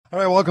All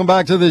right, welcome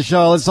back to the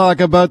show. Let's talk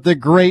about the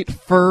great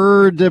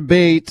fur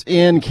debate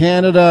in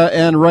Canada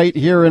and right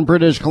here in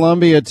British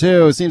Columbia,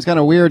 too. It seems kind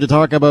of weird to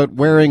talk about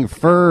wearing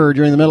fur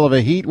during the middle of a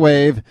heat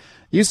wave.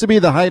 Used to be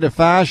the height of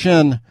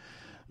fashion,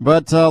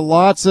 but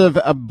lots of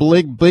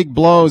big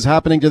blows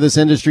happening to this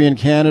industry in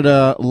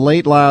Canada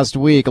late last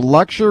week.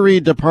 Luxury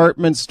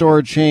department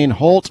store chain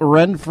Holt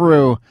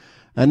Renfrew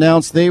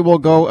announced they will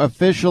go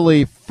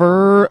officially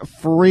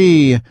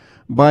fur-free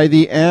by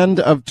the end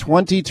of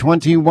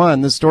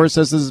 2021. The store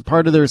says this is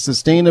part of their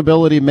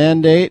sustainability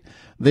mandate.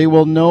 They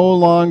will no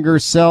longer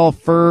sell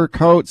fur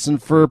coats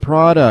and fur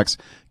products.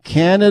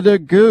 Canada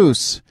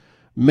Goose,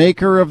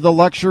 maker of the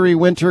luxury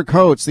winter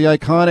coats, the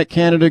iconic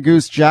Canada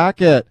Goose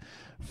jacket,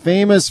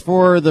 famous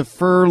for the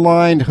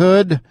fur-lined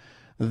hood,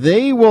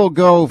 they will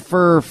go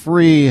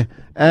fur-free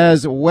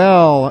as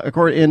well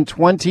in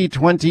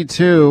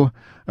 2022,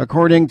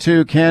 according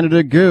to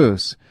Canada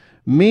Goose.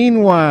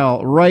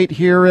 Meanwhile, right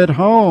here at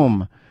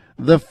home,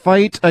 the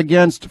fight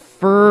against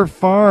fur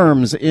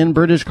farms in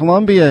British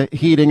Columbia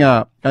heating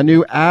up. A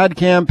new ad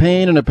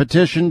campaign and a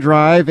petition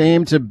drive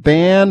aimed to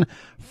ban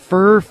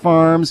fur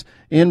farms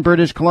in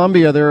British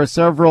Columbia. There are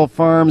several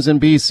farms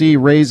in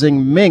BC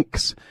raising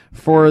minks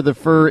for the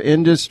fur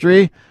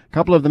industry. A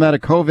couple of them had a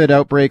COVID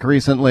outbreak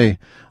recently.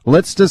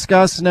 Let's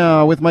discuss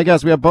now with my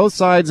guests. We have both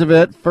sides of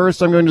it.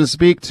 First, I'm going to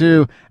speak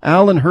to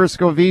Alan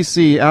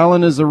Herscovici.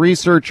 Alan is a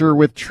researcher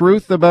with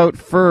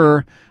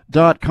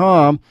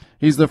truthaboutfur.com.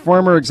 He's the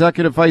former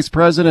executive vice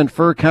president,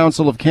 Fur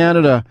Council of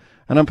Canada,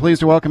 and I'm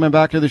pleased to welcome him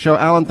back to the show.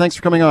 Alan, thanks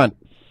for coming on.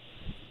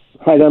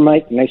 Hi there,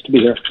 Mike. Nice to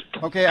be here.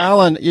 Okay,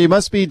 Alan, you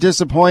must be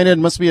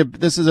disappointed.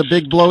 This is a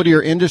big blow to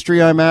your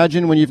industry, I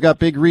imagine, when you've got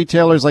big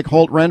retailers like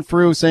Holt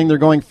Renfrew saying they're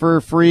going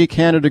fur-free,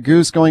 Canada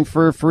Goose going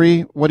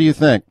fur-free. What do you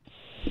think?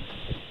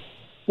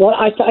 Well,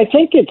 I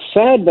think it's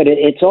sad, but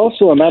it's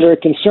also a matter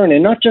of concern,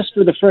 and not just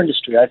for the fur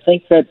industry. I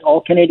think that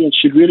all Canadians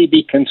should really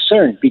be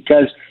concerned,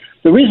 because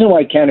the reason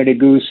why Canada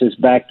Goose has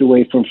backed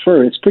away from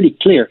fur, it's pretty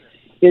clear,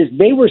 is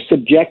they were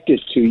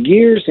subjected to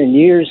years and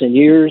years and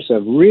years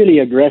of really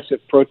aggressive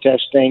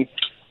protesting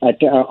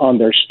on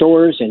their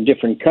stores in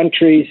different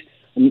countries,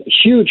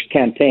 huge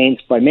campaigns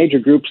by major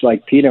groups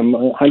like PETA,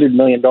 $100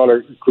 million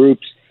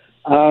groups,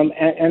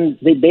 and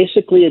they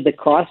basically, the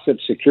costs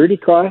of security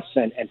costs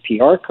and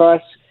PR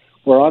costs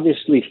were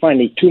obviously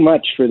finally too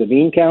much for the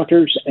bean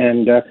counters.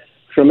 And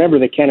remember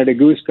that Canada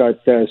Goose got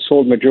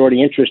sold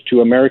majority interest to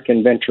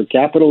American venture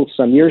capital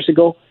some years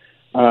ago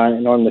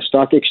and on the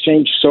stock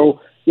exchange. So,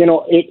 you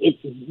know,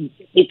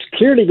 it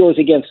clearly goes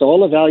against all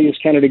the values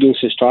Canada Goose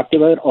has talked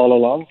about all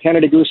along.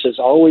 Canada Goose has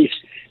always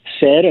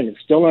said, and it's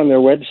still on their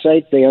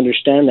website, they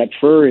understand that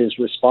fur is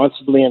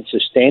responsibly and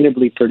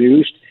sustainably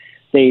produced.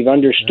 They've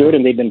understood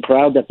and they've been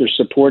proud that they're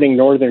supporting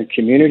northern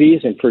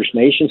communities and First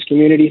Nations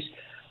communities.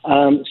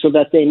 So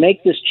that they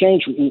make this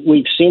change.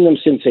 We've seen them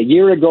since a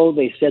year ago.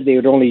 They said they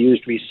would only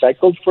use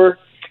recycled fur,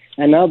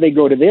 and now they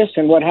go to this.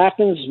 And what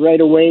happens right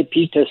away?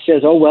 PETA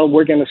says, "Oh well,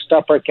 we're going to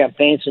stop our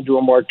campaigns and do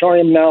a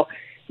moratorium now,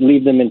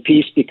 leave them in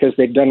peace because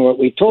they've done what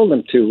we told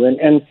them to."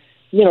 And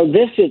you know,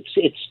 this is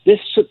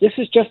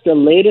just the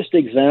latest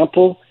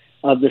example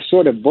of the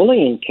sort of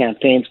bullying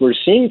campaigns we're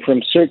seeing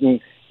from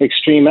certain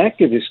extreme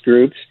activist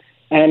groups.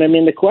 And I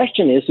mean, the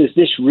question is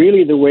this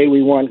really the way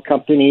we want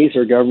companies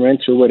or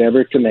governments or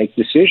whatever to make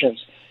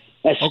decisions?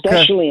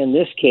 Especially in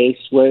this case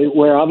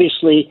where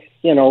obviously,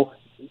 you know,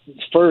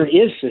 fur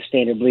is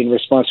sustainably and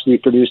responsibly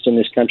produced in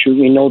this country.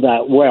 We know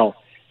that well.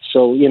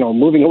 So, you know,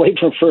 moving away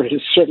from fur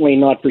is certainly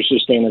not for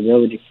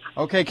sustainability.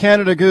 Okay,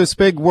 Canada Goose,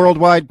 big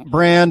worldwide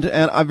brand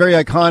and a very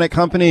iconic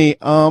company.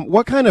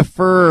 What kind of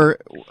fur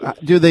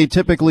do they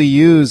typically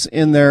use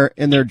in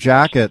their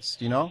jackets?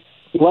 Do you know?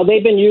 Well,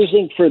 they've been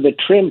using for the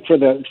trim, for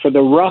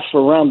the ruff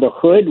around the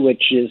hood,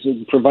 which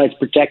provides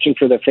protection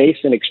for the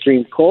face in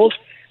extreme cold.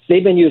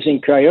 They've been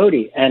using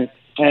coyote, and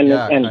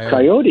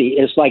coyote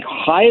is like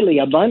highly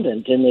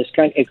abundant in this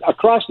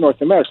across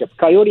North America.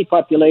 Coyote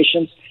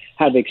populations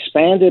have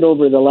expanded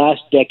over the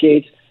last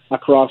decades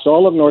across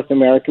all of North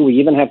America. We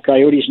even have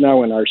coyotes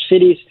now in our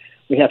cities.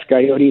 We have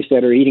coyotes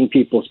that are eating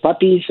people's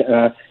puppies.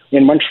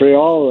 In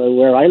Montreal,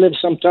 where I live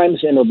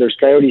sometimes, you know, there's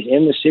coyotes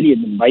in the city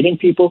and biting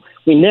people.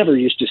 We never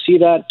used to see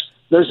that.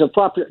 So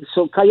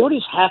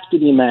coyotes have to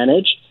be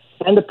managed.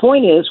 And the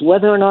point is,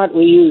 whether or not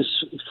we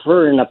use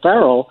fur in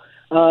apparel,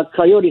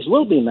 coyotes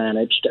will be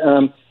managed.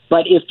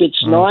 But if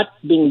it's not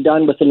being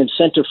done with an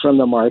incentive from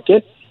the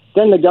market,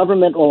 then the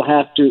government will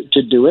have to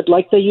do it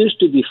like they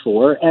used to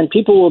before, and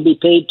people will be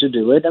paid to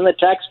do it, and the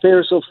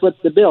taxpayers will foot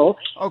the bill.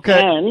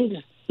 Okay.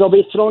 And they'll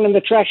be thrown in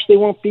the trash. They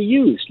won't be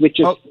used, which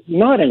is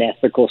not an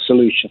ethical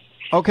solution.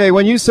 Okay,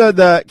 when you said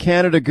that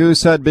Canada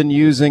Goose had been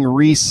using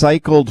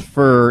recycled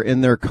fur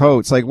in their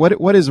coats, like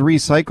what is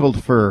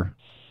recycled fur?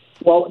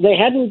 Well, they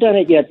hadn't done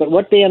it yet, but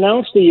what they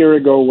announced a year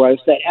ago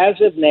was that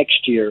as of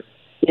next year,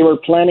 they were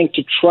planning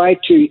to try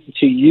to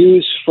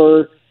use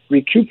fur,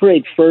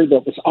 recuperate fur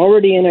that was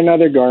already in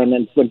another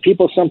garment. When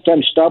people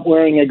sometimes stop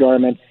wearing a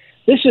garment,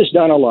 this is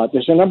done a lot.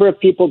 There's a number of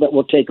people that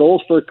will take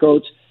old fur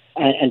coats,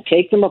 and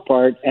take them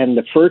apart, and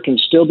the fur can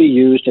still be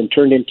used and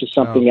turned into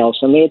something else.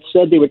 And they had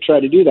said they would try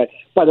to do that.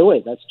 By the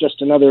way, that's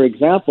just another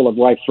example of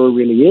why fur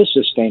really is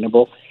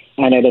sustainable.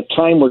 And at a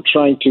time we're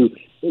trying to,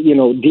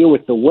 deal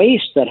with the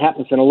waste that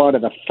happens in a lot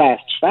of the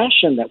fast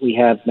fashion that we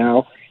have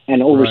now,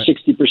 and over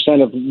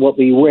 60% of what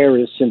we wear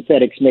is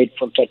synthetics made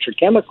from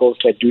petrochemicals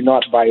that do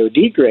not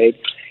biodegrade.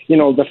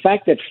 The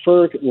fact that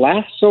fur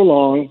lasts so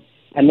long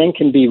and then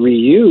can be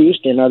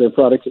reused in other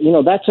products,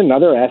 that's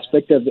another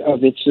aspect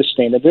of its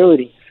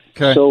sustainability.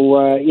 Okay.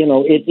 So,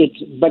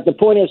 but the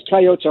point is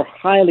coyotes are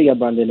highly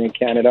abundant in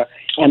Canada,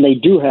 and they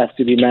do have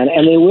to be managed,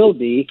 and they will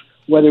be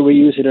whether we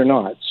use it or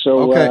not.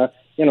 So,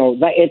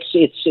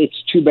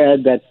 it's too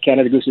bad that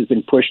Canada Goose has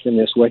been pushed in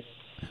this way.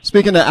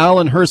 Speaking to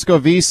Alan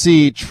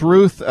Herscovici,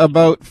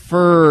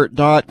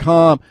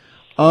 truthaboutfur.com,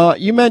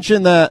 you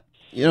mentioned that,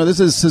 this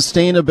is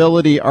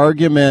sustainability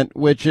argument,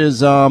 which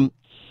is, a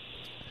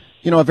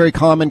very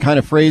common kind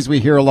of phrase we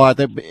hear a lot,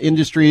 that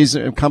industries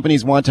and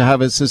companies want to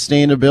have a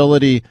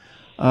sustainability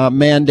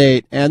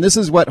mandate. And this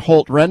is what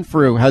Holt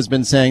Renfrew has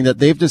been saying, that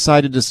they've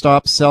decided to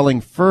stop selling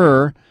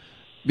fur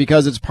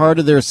because it's part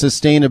of their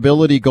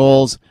sustainability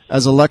goals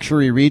as a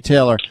luxury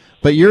retailer.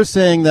 But you're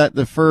saying that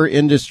the fur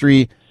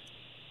industry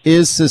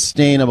is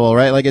sustainable,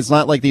 right? Like, it's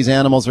not like these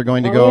animals are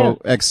going to go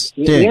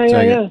extinct.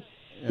 Yeah.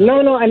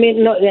 No,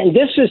 and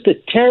this is the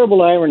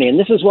terrible irony, and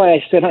this is why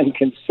I said I'm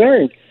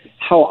concerned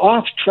how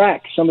off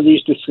track some of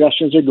these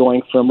discussions are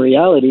going from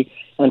reality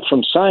and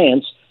from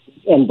science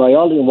and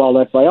biology and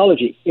wildlife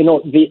biology.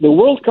 The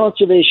World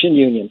Conservation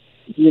Union,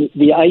 the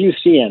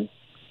IUCN,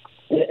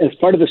 as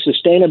part of the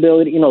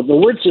sustainability, the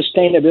word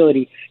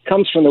sustainability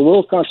comes from the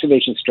World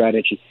Conservation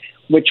Strategy,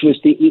 which was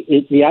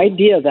the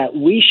idea that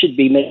we should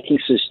be making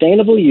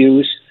sustainable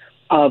use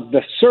of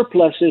the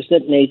surpluses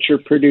that nature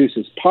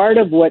produces. Part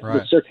of what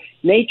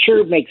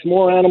nature makes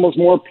more animals,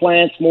 more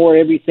plants, more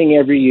everything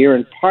every year,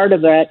 and part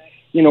of that,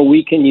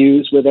 we can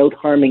use without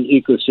harming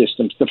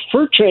ecosystems. The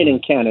fur trade in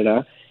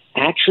Canada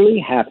actually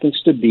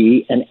happens to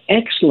be an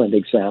excellent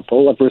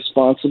example of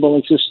responsible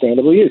and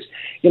sustainable use.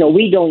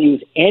 We don't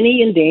use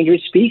any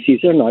endangered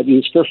species that are not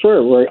used for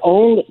fur.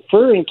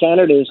 Fur in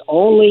Canada is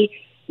only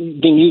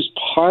being used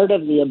part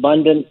of the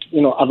abundant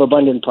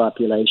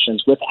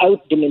populations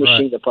without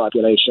diminishing the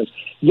populations.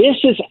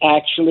 This is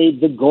actually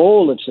the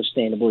goal of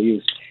sustainable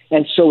use.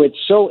 And so it's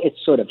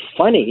sort of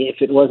funny, if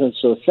it wasn't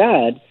so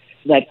sad,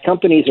 that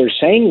companies are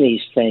saying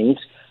these things,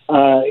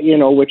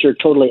 which are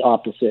totally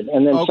opposite.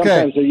 And then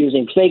sometimes they're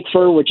using fake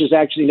fur, which is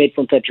actually made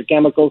from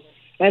petrochemicals,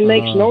 and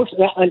makes no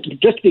sense.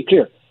 Just to be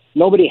clear,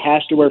 nobody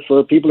has to wear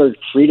fur. People are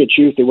free to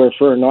choose to wear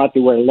fur or not,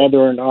 they wear leather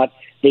or not,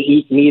 they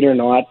eat meat or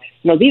not.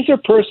 These are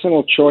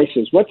personal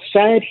choices. What's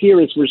sad here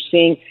is we're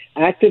seeing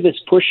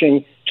activists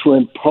pushing to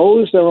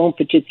impose their own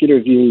particular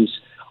views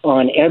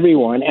on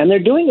everyone, and they're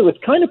doing it with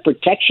kind of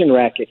protection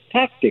racket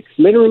tactics,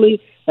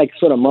 literally like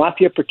sort of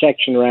mafia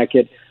protection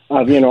racket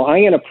of, I'm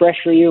going to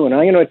pressure you and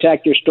I'm going to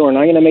attack your store and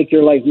I'm going to make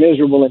your life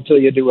miserable until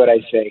you do what I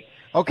say.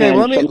 Okay, and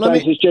let me.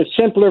 It's just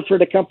simpler for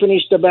the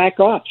companies to back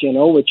off,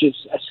 which is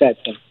a sad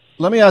thing.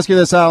 Let me ask you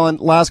this, Alan.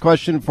 Last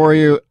question for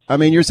you. I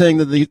mean, you're saying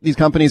that these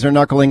companies are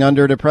knuckling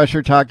under to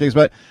pressure tactics,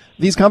 but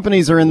these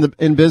companies are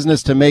in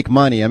business to make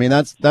money. I mean,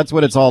 that's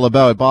what it's all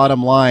about.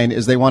 Bottom line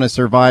is they want to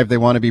survive, they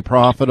want to be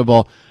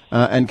profitable,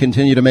 and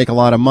continue to make a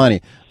lot of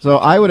money. So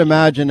I would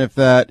imagine if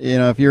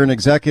you're an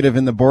executive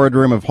in the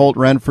boardroom of Holt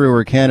Renfrew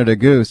or Canada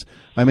Goose,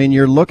 I mean,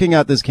 you're looking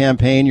at this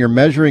campaign, you're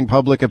measuring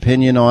public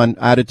opinion on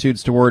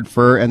attitudes toward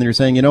fur, and you're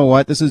saying, you know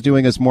what, this is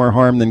doing us more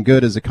harm than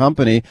good as a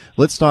company.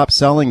 Let's stop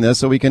selling this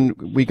so we can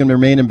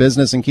remain in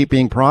business and keep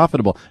being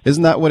profitable.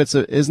 Isn't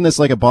this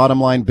like a bottom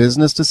line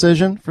business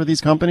decision for these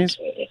companies?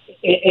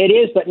 It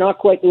is, but not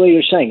quite the way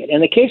you're saying it.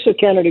 In the case of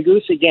Canada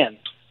Goose, again,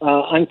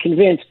 I'm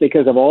convinced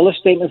because of all the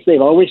statements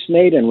they've always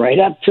made, and right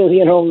up till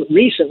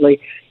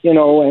recently,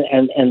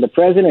 and the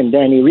president,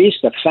 Danny Reese,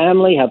 the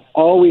family have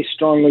always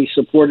strongly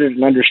supported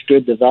and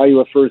understood the value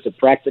of fur as a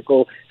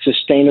practical,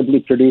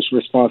 sustainably produced,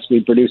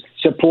 responsibly produced,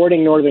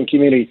 supporting northern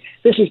communities.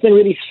 This has been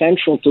really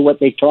central to what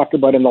they talk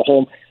about in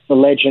the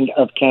legend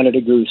of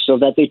Canada Goose. So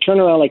that they turn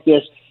around like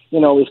this,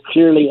 is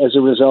clearly as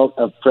a result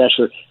of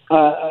pressure.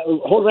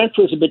 Holt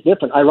Renfrew is a bit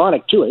different.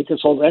 Ironic, too,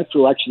 because Holt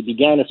Renfrew actually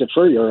began as a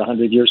furrier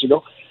 100 years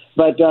ago.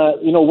 But,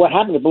 what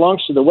happened, it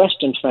belongs to the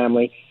Weston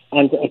family.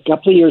 And a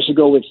couple of years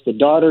ago, the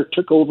daughter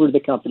took over the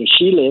company.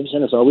 She lives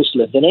and has always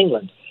lived in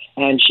England.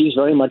 And she's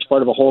very much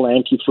part of a whole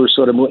anti-fur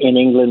sort of in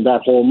England,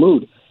 that whole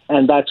mood.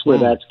 And that's where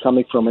that's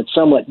coming from. It's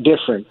somewhat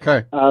different.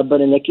 Okay.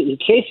 But in the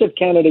case of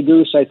Canada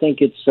Goose, I think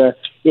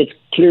it's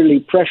clearly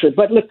pressured.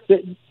 But look,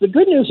 the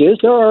good news is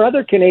there are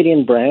other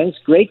Canadian brands,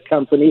 great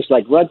companies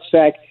like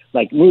Rudsack,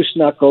 like Moose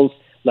Knuckles,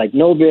 like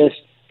Nobis,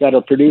 that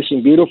are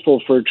producing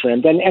beautiful fur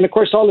trim. And of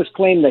course, all this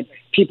claim that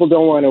people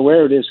don't want to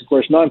wear it is, of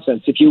course,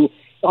 nonsense. If you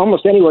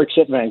almost anywhere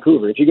except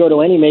Vancouver, if you go to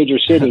any major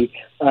city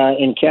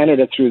in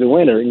Canada through the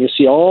winter, and you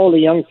see all the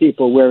young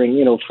people wearing,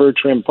 fur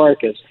trim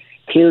parkas,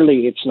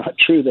 clearly it's not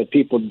true that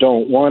people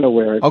don't want to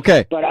wear it.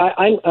 Okay. But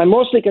I'm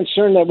mostly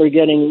concerned that we're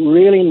getting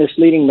really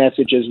misleading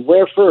messages.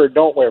 Wear fur,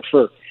 don't wear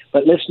fur.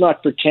 But let's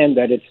not pretend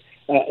that it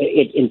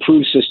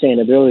improves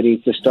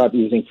sustainability to stop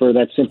using fur.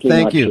 That's simply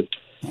not true.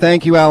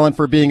 Thank you, Alan,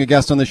 for being a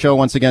guest on the show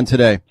once again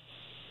today.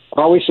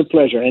 Always a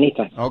pleasure.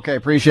 Anytime. Okay,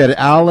 appreciate it.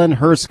 Alan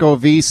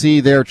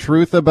Herscovici, their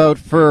Truth About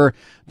Fur.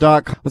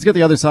 Let's get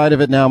the other side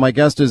of it now. My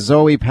guest is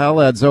Zoe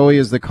Peled. Zoe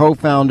is the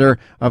co-founder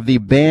of the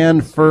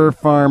Ban Fur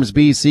Farms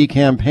BC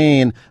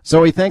campaign.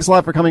 Zoe, thanks a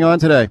lot for coming on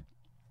today.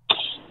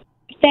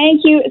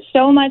 Thank you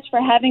so much for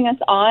having us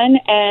on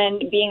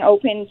and being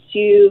open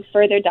to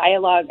further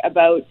dialogue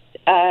about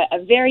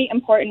a very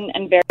important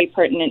and very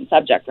pertinent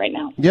subject right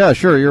now. Yeah,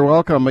 sure. You're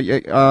welcome.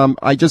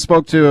 I just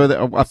spoke to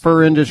a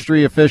fur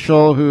industry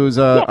official who's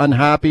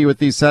unhappy with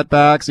these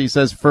setbacks. He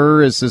says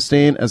fur is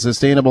a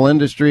sustainable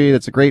industry.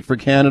 That's great for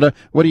Canada.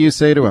 What do you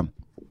say to him?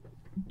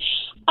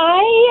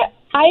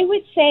 I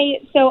would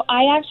say, so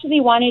I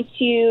actually wanted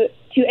to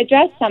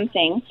address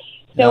something.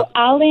 So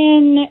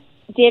Alan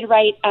did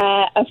write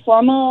a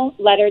formal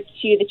letter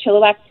to the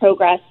Chilliwack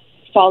Progress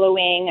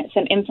following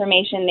some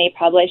information they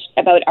published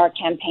about our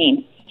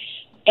campaign.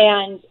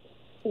 And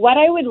what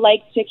I would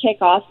like to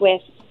kick off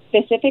with,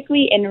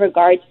 specifically in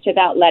regards to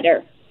that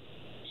letter,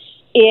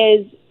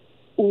 is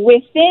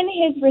within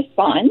his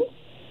response,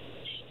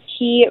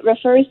 he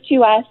refers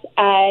to us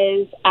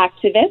as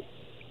activists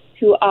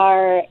who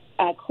are,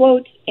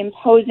 quote,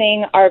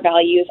 imposing our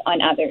values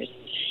on others.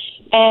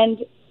 And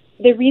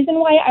the reason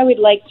why I would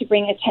like to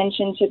bring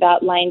attention to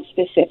that line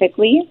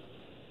specifically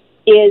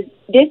is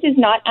this is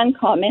not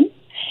uncommon.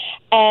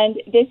 And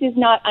this is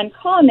not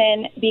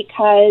uncommon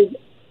because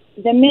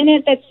the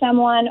minute that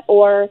someone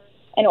or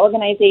an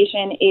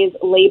organization is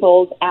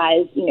labeled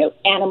as,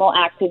 animal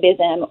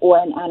activism or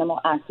an animal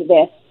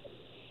activist,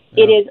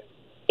 it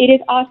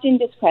is often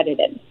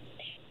discredited.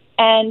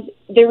 And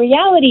the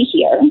reality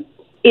here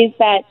is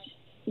that,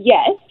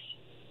 yes,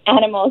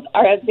 animals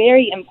are a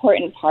very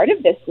important part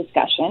of this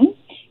discussion,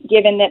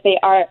 given that they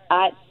are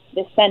at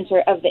the center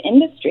of the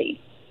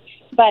industry.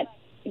 But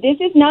this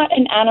is not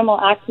an animal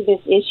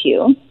activist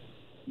issue.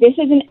 This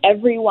is an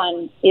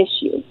everyone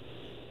issue.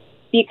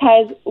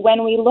 Because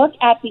when we look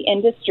at the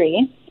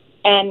industry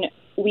and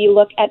we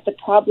look at the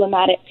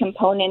problematic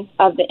components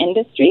of the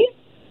industry,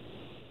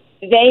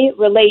 they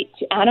relate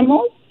to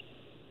animals,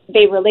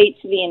 they relate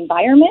to the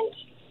environment,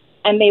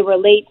 and they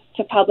relate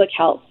to public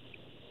health.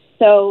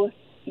 So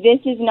this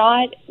is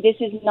not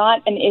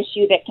an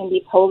issue that can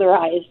be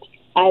polarized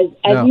as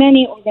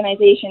many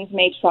organizations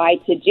may try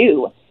to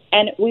do.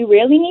 And we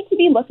really need to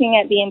be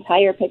looking at the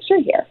entire picture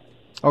here.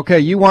 Okay,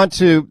 you're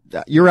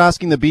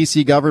asking the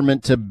BC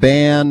government to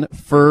ban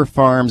fur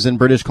farms in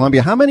British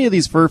Columbia. How many of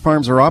these fur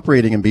farms are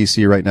operating in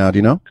BC right now? Do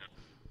you know?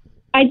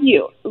 I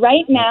do.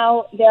 Right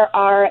now, there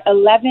are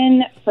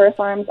 11 fur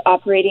farms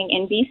operating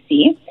in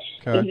BC,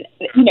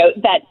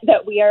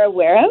 that we are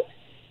aware of.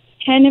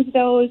 10 of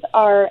those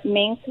are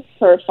mink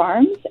fur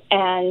farms,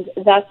 and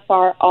thus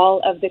far, all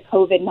of the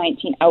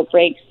COVID-19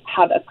 outbreaks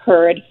have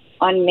occurred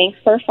on mink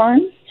fur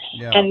farms.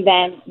 Yeah. And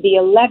then the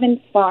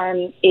 11th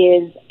farm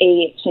is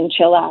a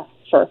chinchilla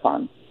fur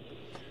farm.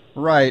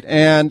 Right.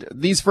 And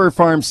these fur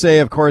farms say,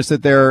 of course,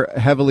 that they're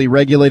heavily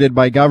regulated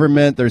by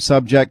government. They're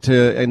subject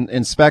to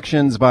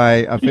inspections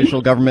by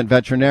official government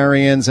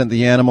veterinarians, and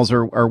the animals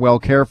are well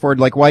cared for.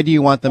 Like, why do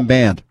you want them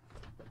banned?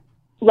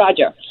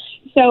 Roger.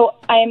 So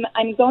I'm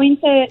going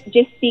to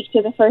just speak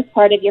to the first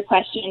part of your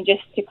question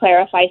just to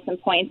clarify some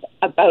points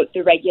about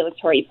the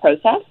regulatory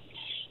process.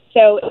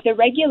 So the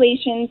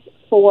regulations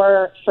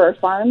for fur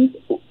farms,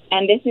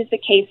 and this is the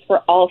case for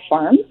all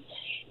farms,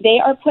 they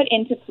are put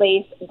into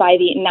place by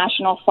the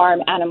National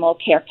Farm Animal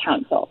Care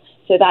Council.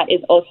 So that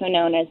is also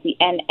known as the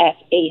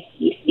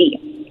NFACC.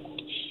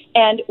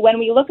 And when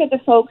we look at the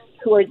folks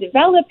who are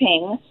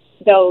developing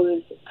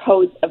those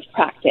codes of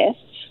practice,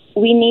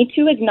 we need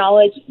to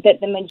acknowledge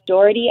that the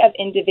majority of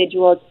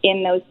individuals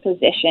in those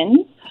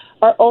positions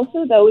are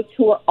also those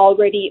who are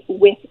already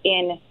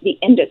within the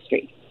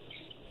industry.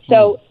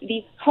 So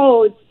these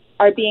codes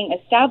are being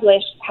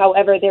established.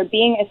 However, they're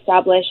being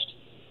established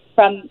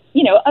from,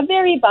 a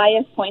very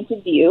biased point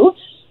of view,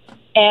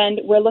 and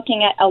we're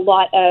looking at a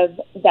lot of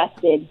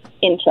vested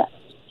interest.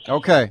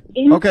 Okay.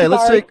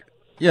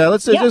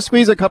 Let's just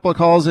squeeze a couple of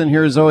calls in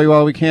here, Zoe,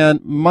 while we can.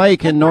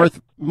 Mike in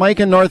North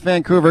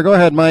Vancouver. Go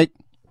ahead, Mike.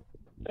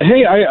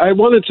 Hey, I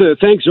wanted to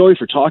thank Zoe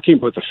for talking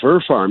about the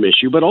fur farm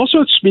issue, but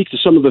also speak to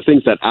some of the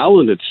things that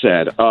Alan had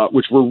said,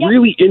 which were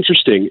really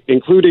interesting,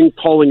 including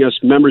calling us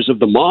members of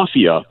the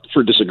mafia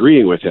for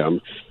disagreeing with him.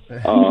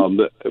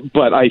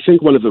 But I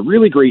think one of the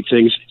really great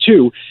things,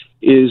 too,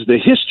 is the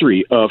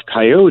history of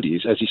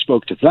coyotes, as he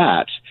spoke to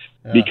that,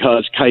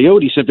 because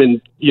coyotes have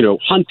been,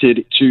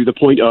 hunted to the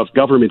point of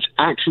governments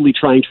actually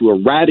trying to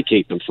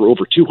eradicate them for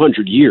over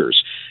 200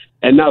 years.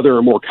 And now there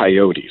are more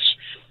coyotes.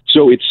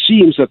 So it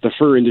seems that the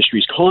fur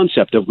industry's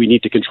concept of we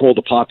need to control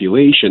the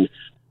population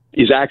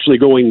is actually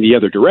going the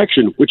other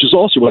direction, which is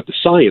also what the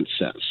science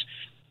says.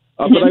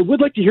 But I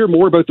would like to hear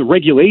more about the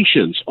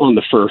regulations on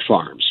the fur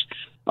farms.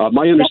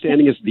 My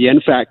understanding is the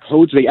NFAC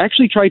codes, they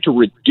actually tried to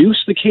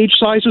reduce the cage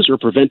sizes or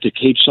prevent a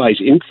cage size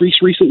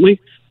increase recently.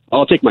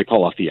 I'll take my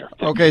call off the air.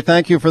 Okay,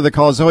 thank you for the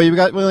call. Zoe, we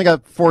only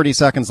got 40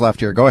 seconds left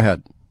here. Go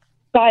ahead.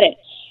 Got it.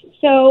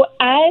 So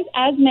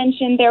as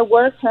mentioned, there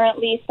were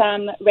currently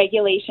some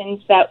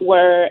regulations that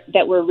were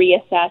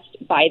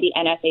reassessed by the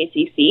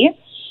NFACC.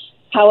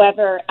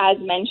 However, as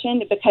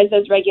mentioned, because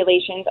those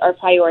regulations are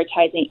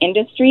prioritizing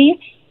industry,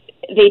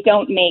 they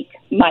don't make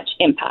much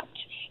impact.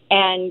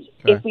 And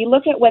if we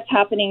look at what's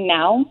happening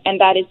now, and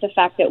that is the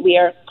fact that we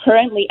are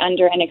currently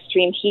under an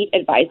extreme heat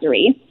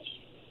advisory,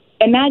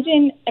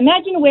 imagine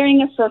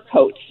wearing a fur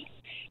coat.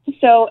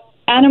 So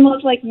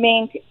animals like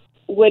mink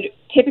would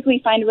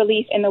typically find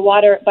relief in the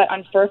water, but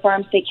on fur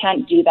farms, they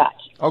can't do that.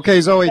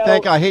 Okay, Zoe,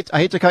 I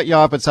hate to cut you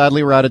off, but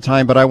sadly we're out of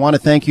time, but I want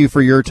to thank you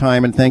for your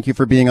time and thank you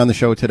for being on the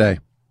show today.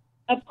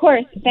 Of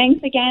course.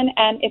 Thanks again.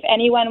 And if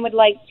anyone would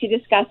like to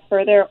discuss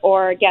further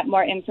or get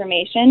more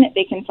information,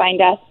 they can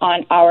find us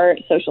on our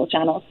social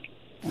channels.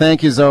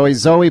 Thank you, Zoe.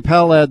 Zoe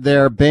Peled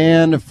there,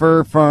 Ban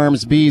Fur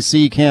Farms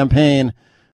BC campaign.